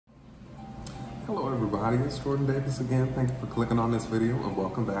Hello everybody, it's Jordan Davis again. Thank you for clicking on this video and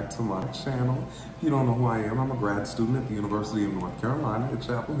welcome back to my channel. If you don't know who I am, I'm a grad student at the University of North Carolina at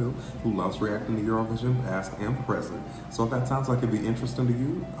Chapel Hill who loves reacting to Eurovision past and present. So if that sounds like it'd be interesting to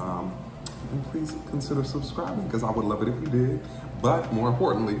you, then please consider subscribing because I would love it if you did. But more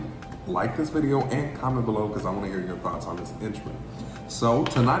importantly, like this video and comment below because I want to hear your thoughts on this entry. So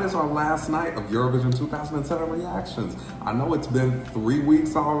tonight is our last night of Eurovision 2007 reactions. I know it's been 3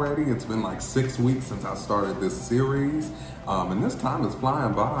 weeks already. It's been like 6 weeks since I started this series. And this time is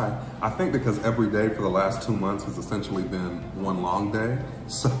flying by. I think because every day for the last 2 months has essentially been one long day.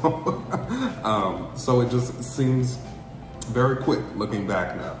 So, so it just seems very quick looking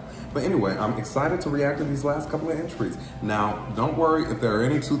back now. But anyway, I'm excited to react to these last couple of entries. Now, don't worry if there are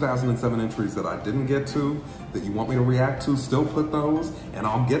any 2007 entries that I didn't get to that you want me to react to, still put those, and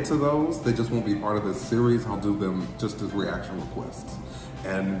I'll get to those. They just won't be part of this series. I'll do them just as reaction requests.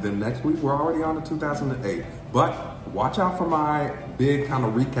 And then next week, we're already on to 2008. But watch out for my big kind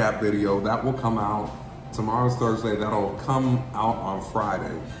of recap video. That will come out. Tomorrow's Thursday, that'll come out on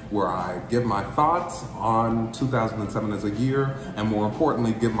Friday, where I give my thoughts on 2007 as a year, and more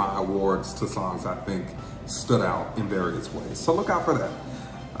importantly, give my awards to songs I think stood out in various ways. So look out for that.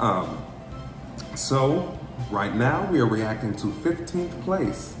 So right now, we are reacting to 15th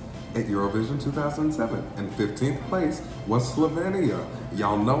place at Eurovision 2007, and 15th place was Slovenia.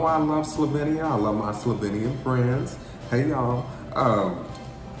 Y'all know I love Slovenia. I love my Slovenian friends. Hey y'all.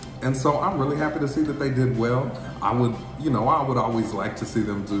 And so I'm really happy to see that they did well. I would always like to see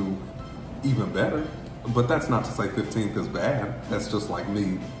them do even better, but that's not to say 15th is bad. That's just like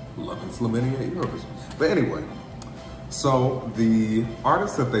me loving Slovenia at Eurovision. But anyway, so the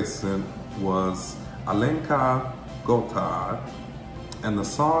artist that they sent was Alenka Gotar, and the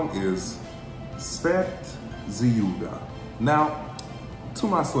song is Cvet Z Juga. Now, to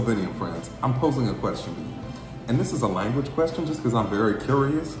my Slovenian friends, I'm posing a question to you. And this is a language question just because I'm very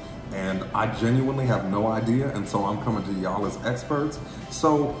curious and I genuinely have no idea, and so I'm coming to y'all as experts.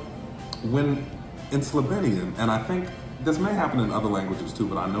 So when in Slovenian, and I think this may happen in other languages too,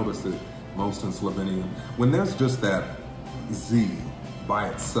 but I noticed it most in Slovenian, when there's just that Z by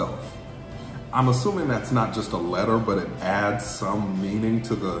itself, I'm assuming that's not just a letter, but it adds some meaning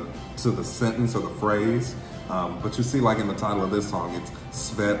to the sentence or the phrase. But you see, like in the title of this song, it's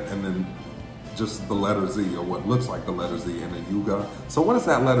Cvet and then just the letter Z, or what looks like the letter Z, and then Juga. So what does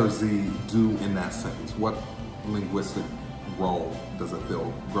that letter Z do in that sentence? What linguistic role does it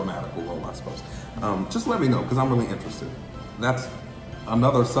fill? Grammatical role, I suppose. Just let me know, because I'm really interested. That's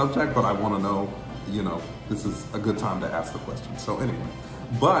another subject, but I want to know, this is a good time to ask the question. So anyway,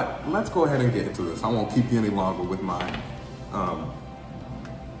 but let's go ahead and get into this. I won't keep you any longer with my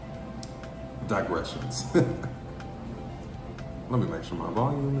digressions. Let me make sure my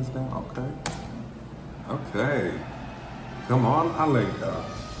volume is down. Okay. Come on, Alenka.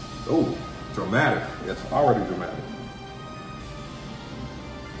 Oh, dramatic. It's already dramatic.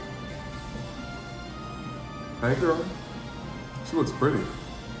 Hey, girl. She looks pretty.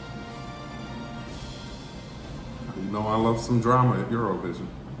 You know I love some drama at Eurovision.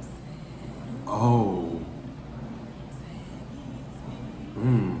 Oh.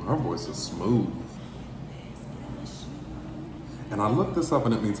 Her voice is smooth. And I looked this up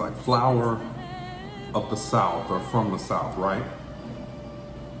and it means like flower of the South or from the South, right?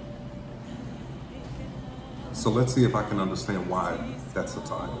 So let's see if I can understand why that's the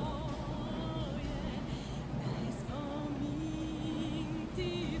title.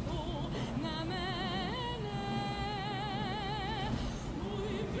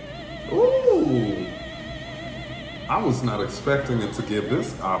 Ooh, I was not expecting it to get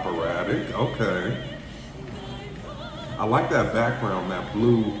this operatic. Okay. I like that background, that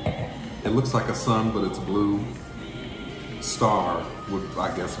blue. It looks like a sun, but it's blue. Star would,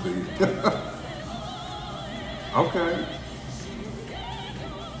 I guess, be. Okay.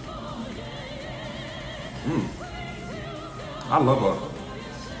 I love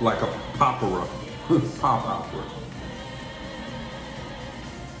like a opera, pop opera.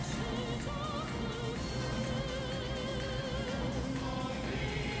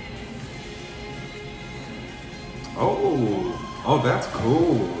 Oh, that's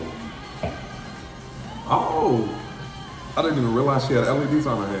cool. Oh, I didn't even realize she had LEDs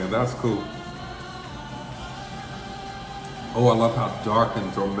on her hand. That's cool. Oh, I love how dark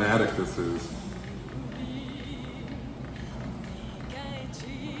and dramatic this is.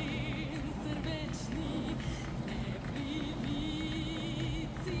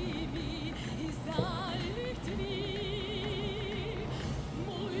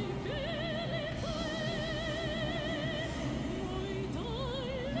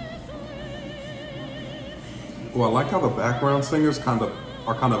 Well, I like how the background singers are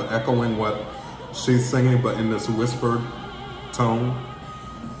kind of echoing what she's singing, but in this whispered tone.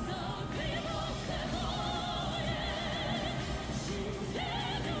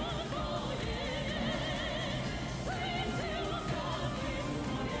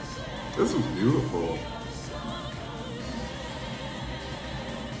 This is beautiful.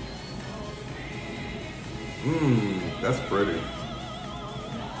 That's pretty.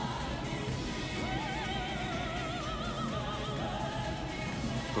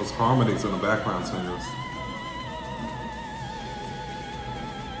 Those harmonies in the background singers.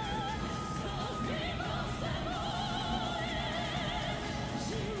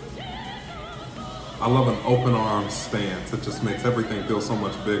 I love an open arm stance. It just makes everything feel so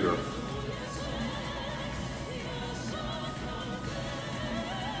much bigger.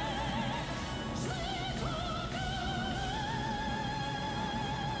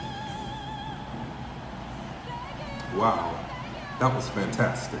 Wow, that was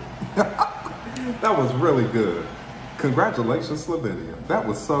fantastic. That was really good. Congratulations, Slovenia. That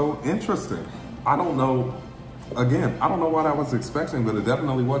was so interesting. I don't know, again, I don't know what I was expecting, but it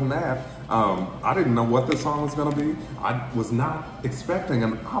definitely wasn't that. I didn't know what this song was gonna be. I was not expecting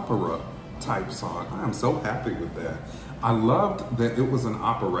an opera type song. I am so happy with that. I loved that it was an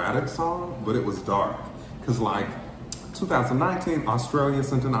operatic song, but it was dark. Cause like 2019, Australia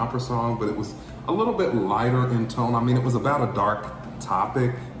sent an opera song, but it was a little bit lighter in tone. I mean, it was about a dark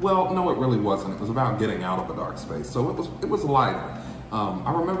topic. Well, no, it really wasn't. It was about getting out of a dark space. So it was lighter.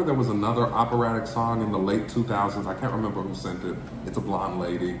 I remember there was another operatic song in the late 2000s. I can't remember who sent it. It's a blonde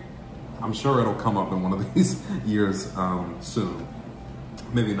lady. I'm sure it'll come up in one of these years soon.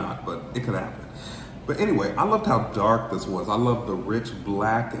 Maybe not, but it could happen. But anyway, I loved how dark this was. I loved the rich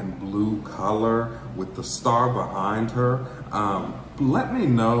black and blue color with the star behind her. Let me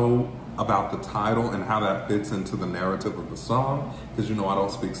know about the title and how that fits into the narrative of the song, because you know I don't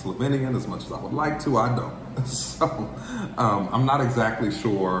speak Slovenian as much as I would like to. I don't. So I'm not exactly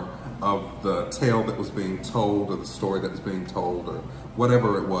sure of the tale that was being told or the story that was being told or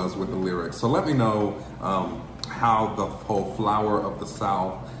whatever it was with the lyrics. So let me know how the whole Flower of the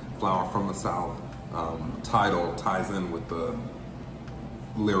South, Flower from the South title ties in with the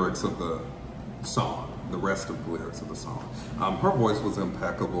lyrics of the song, the rest of the lyrics of the song. Her voice was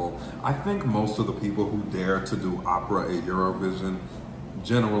impeccable. I think most of the people who dare to do opera at Eurovision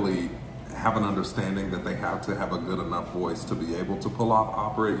generally have an understanding that they have to have a good enough voice to be able to pull off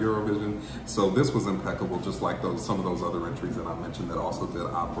opera at Eurovision. So this was impeccable, just like some of those other entries that I mentioned that also did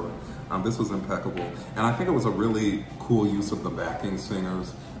opera. This was impeccable. And I think it was a really cool use of the backing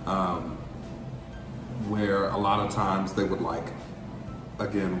singers, where a lot of times they would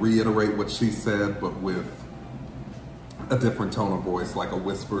again, reiterate what she said, but with a different tone of voice, like a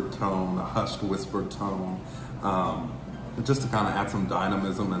whispered tone, a hushed whispered tone, just to kind of add some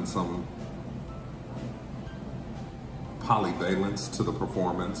dynamism and some polyvalence to the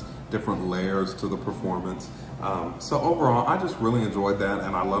performance, different layers to the performance. So overall, I just really enjoyed that,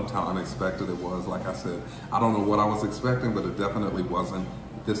 and I loved how unexpected it was. Like I said, I don't know what I was expecting, but it definitely wasn't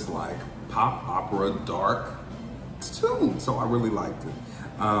this like pop opera dark tune, so I really liked it.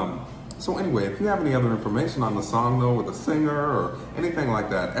 So anyway, if you have any other information on the song though, or the singer, or anything like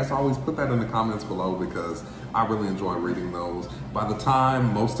that, as always, put that in the comments below, because I really enjoy reading those. By the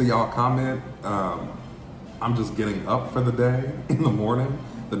time most of y'all comment, I'm just getting up for the day in the morning,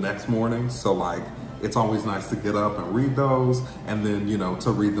 the next morning. So like, it's always nice to get up and read those, and then, you know,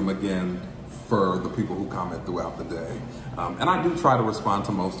 to read them again for the people who comment throughout the day. And I do try to respond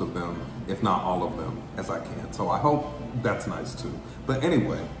to most of them, if not all of them, as I can. So I hope that's nice too. But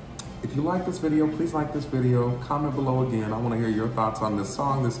anyway, if you like this video, please like this video, comment below again. I want to hear your thoughts on this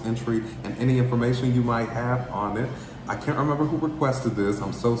song, this entry, and any information you might have on it. I can't remember who requested this.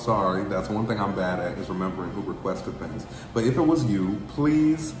 I'm so sorry. That's one thing I'm bad at, is remembering who requested things. But if it was you,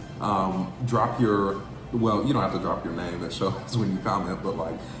 please drop your, well, you don't have to drop your name, it shows when you comment, but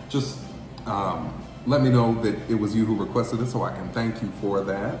like, just let me know that it was you who requested it so I can thank you for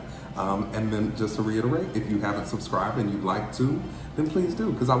that. And then just to reiterate, if you haven't subscribed and you'd like to, then please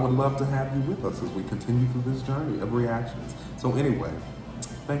do, because I would love to have you with us as we continue through this journey of reactions. So anyway,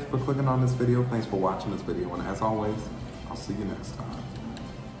 thank you for clicking on this video. Thanks for watching this video. And as always, I'll see you next time.